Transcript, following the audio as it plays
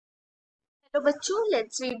So, bachcho,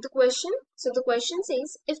 let's read the question. So, the question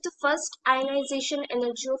says, if the first ionization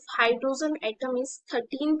energy of hydrogen atom is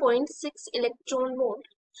 13.6 electron volt,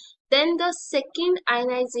 then the second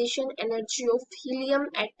ionization energy of helium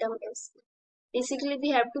atom is. Basically, we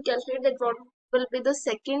have to calculate that what will be the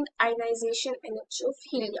second ionization energy of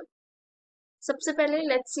helium. सबसे पहले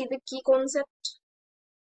let's see the key concept.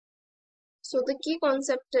 So, the key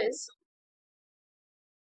concept is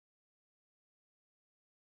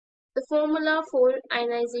the formula for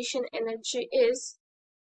ionization energy is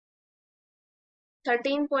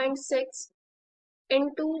 13.6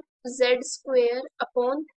 into z square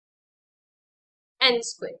upon n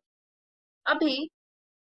square. अभी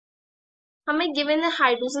हमें given है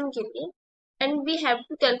hydrogen के लिए and we have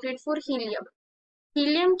to calculate for helium.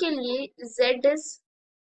 Helium के लिए z is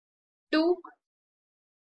 2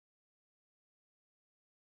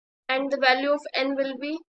 and the value of n will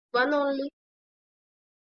be 1 only.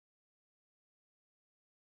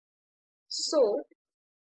 So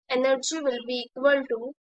energy will be equal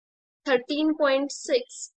to 13.6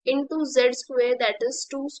 into z square, that is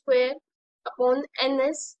 2 square upon n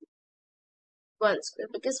is 1 square,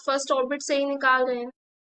 because first orbit से ही निकाल रहे हैं.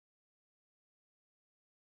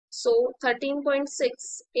 So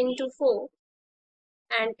 13.6 into 4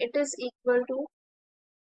 and it is equal to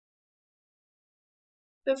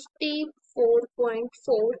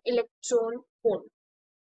 54.4 electron volt.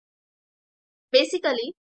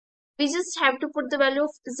 Basically, we just have to put the value of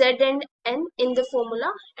z and n in the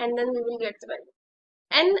formula and then we will get the value.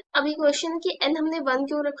 n अभी question कि n हमने 1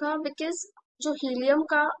 क्यों रखा, because जो helium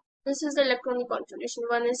का this is the electronic configuration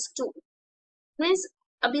 1s2 means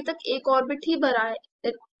अभी तक एक ऑर्बिट ही भरा है,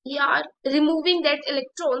 that we are removing that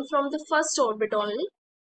electron from the first orbit only.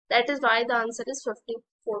 That is why the answer is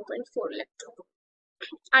 54.4 electron.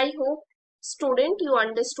 I hope student you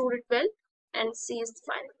understood it well and see is the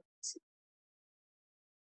final.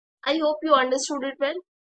 I hope you understood it well.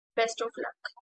 Best of luck.